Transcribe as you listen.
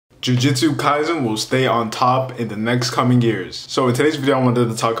Jujutsu Kaisen will stay on top in the next coming years. So in today's video, I wanted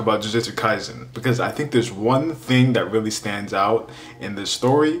to talk about Jujutsu Kaisen because I think there's one thing that really stands out in this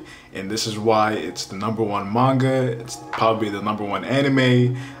story, and this is why it's the #1 manga. It's probably the #1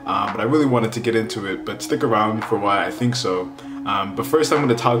 anime, but I really wanted to get into it, but stick around for why I think so. But first, I'm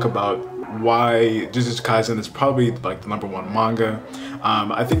going to talk about why Jujutsu Kaisen is probably like the #1 manga.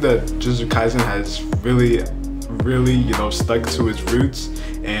 I think that Jujutsu Kaisen has really, you know, stuck to its roots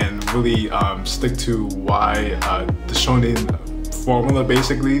and really stick to why the shonen formula,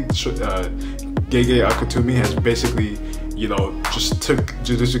 basically, Gege Akutami has basically, you know, just took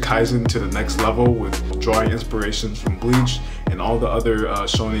Jujutsu Kaisen to the next level with drawing inspirations from Bleach and all the other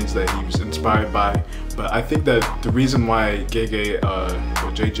shonens that he was inspired by. But I think that the reason why Gege,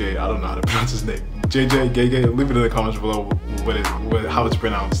 or JJ, I don't know how to pronounce his name, JJ, Gege, leave it in the comments below how it's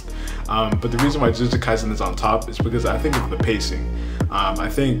pronounced. But the reason why Jujutsu Kaisen is on top is because I think of the pacing. I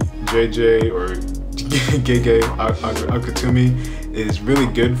think JJ or Gege Akutami is really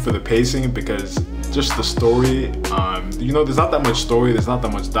good for the pacing because just the story, you know, there's not that much story, there's not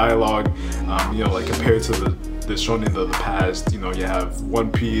that much dialogue, you know, like compared to the shonen of the past. You know, you have One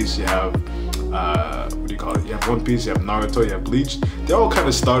Piece, you have what do you call it? You have One Piece, you have Naruto, you have Bleach. They all kind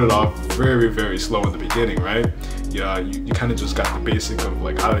of started off very slow in the beginning, right? Yeah, you kind of just got the basic of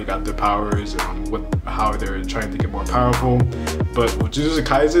like how they got their powers and how they're trying to get more powerful. But with Jujutsu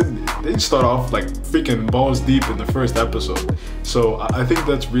Kaisen, they start off like freaking balls deep in the first episode. So I think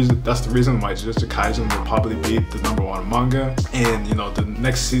that's the reason why Jujutsu Kaisen will probably be the #1 manga. And you know, the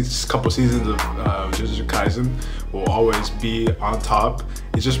next couple seasons of Jujutsu Kaisen will always be on top.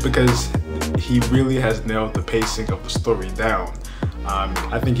 It's just because he really has nailed the pacing of the story down.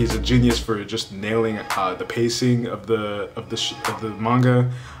 I think he's a genius for just nailing the pacing of the manga.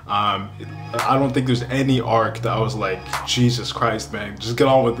 I don't think there's any arc that I was like, Jesus Christ, man, just get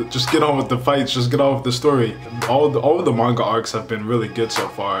on with it. Just get on with the fights. Just get on with the story. All of the manga arcs have been really good so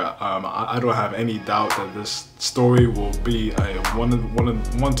far. I don't have any doubt that this story will be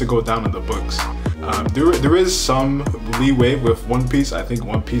one to go down in the books. There is some leeway with One Piece. I think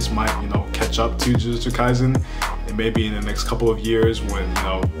One Piece might, you know, catch up to Jujutsu Kaisen, and maybe in the next couple of years when, you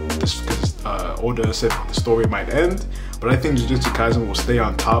know, because Oda said the story might end. But I think Jujutsu Kaisen will stay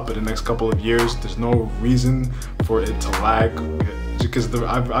on top in the next couple of years. There's no reason for it to lag because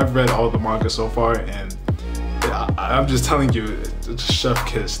I've read all the manga so far, and I'm just telling you, it's a chef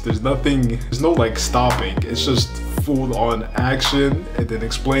kiss. There's no like stopping. It's just full on action and then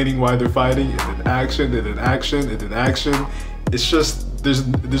explaining why they're fighting and then action and then action and then action. It's just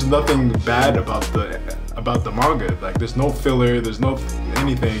there's nothing bad about the manga. Like there's no filler, there's no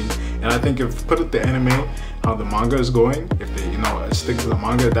anything. And I think if put it the anime, how the manga is going, if they, you know, stick to the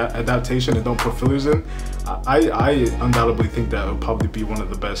manga adaptation and don't put fillers in, I undoubtedly think that will probably be one of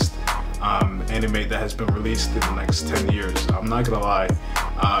the best anime that has been released in the next 10 years. I'm not gonna lie.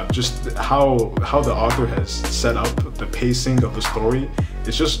 Just how the author has set up the pacing of the story,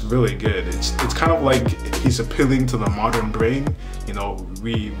 it's just really good. It's kind of like he's appealing to the modern brain. You know,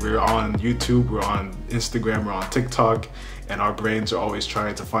 we're on YouTube, we're on Instagram, we're on TikTok, and our brains are always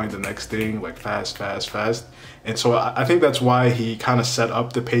trying to find the next thing, like fast. And so I think that's why he kind of set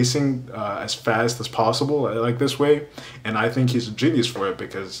up the pacing as fast as possible, like this way. And I think he's a genius for it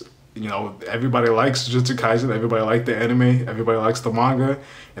because, you know, everybody likes Jujutsu Kaisen, everybody likes the anime, everybody likes the manga,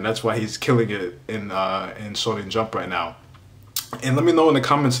 and that's why he's killing it in Shonen Jump right now. And let me know in the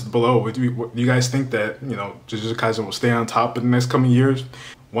comments below, what do you guys think that, you know, Jujutsu Kaisen will stay on top in the next coming years?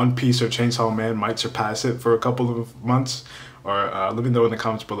 One Piece or Chainsaw Man might surpass it for a couple of months? Or let me know in the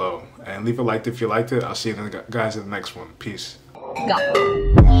comments below. And leave a like if you liked it. I'll see you guys in the next one. Peace. Go.